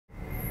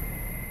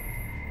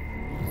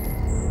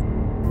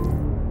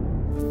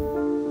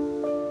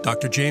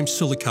Dr. James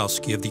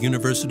Sulikowski of the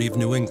University of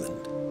New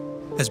England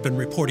has been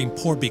reporting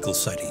porbeagle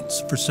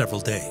sightings for several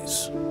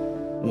days.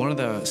 One of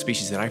the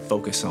species that I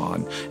focus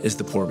on is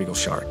the porbeagle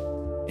shark.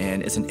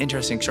 And it's an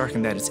interesting shark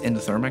in that it's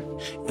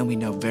endothermic, and we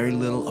know very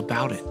little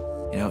about it.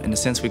 You know, in a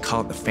sense, we call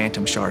it the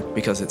phantom shark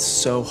because it's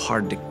so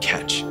hard to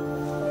catch.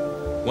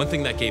 One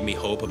thing that gave me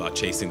hope about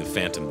chasing the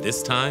phantom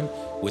this time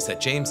was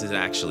that James had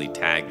actually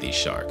tagged these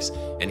sharks,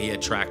 and he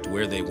had tracked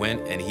where they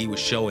went, and he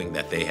was showing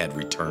that they had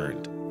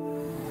returned.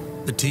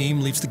 The team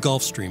leaves the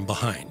Gulf Stream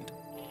behind,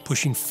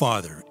 pushing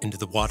farther into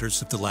the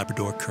waters of the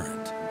Labrador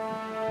Current.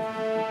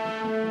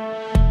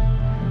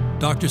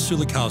 Dr.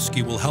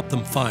 Sulikowski will help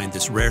them find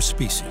this rare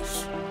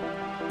species,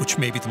 which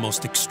may be the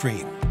most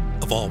extreme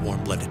of all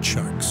warm-blooded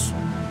sharks.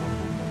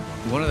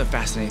 One of the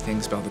fascinating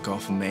things about the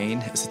Gulf of Maine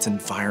is its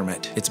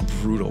environment. It's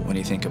brutal when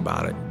you think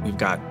about it. We've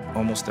got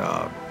almost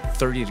a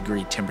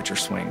 30-degree temperature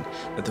swing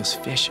that those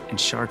fish and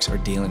sharks are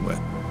dealing with.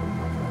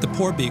 The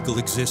porbeagle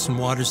exists in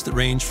waters that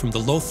range from the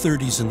low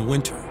 30s in the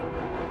winter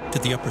to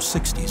the upper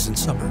 60s in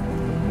summer.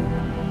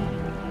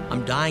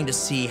 I'm dying to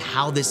see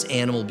how this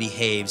animal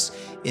behaves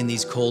in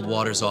these cold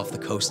waters off the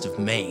coast of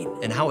Maine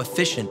and how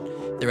efficient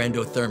their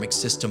endothermic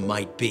system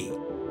might be.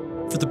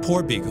 For the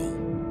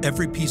porbeagle,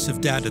 every piece of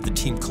data the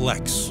team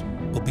collects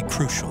will be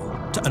crucial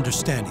to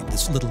understanding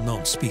this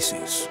little-known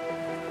species.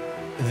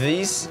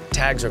 These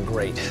tags are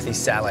great, these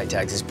satellite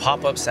tags, these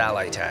pop-up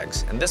satellite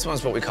tags. And this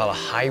one's what we call a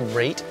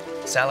high-rate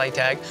satellite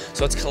tag.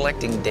 So it's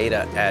collecting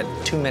data at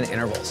 2-minute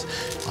intervals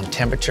on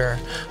temperature,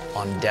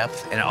 on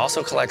depth, and it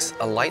also collects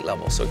a light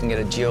level so it can get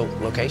a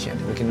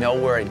geolocation. We can know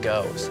where it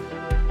goes.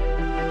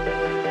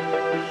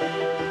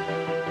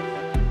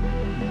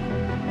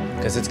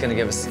 Because it's going to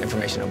give us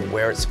information of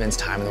where it spends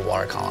time in the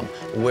water column.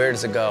 Where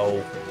does it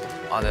go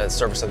on the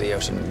surface of the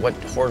ocean? What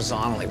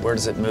horizontally, where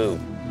does it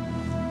move?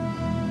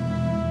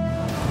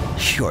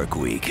 Shark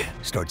Week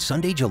starts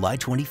Sunday, July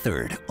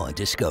 23rd on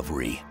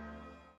Discovery.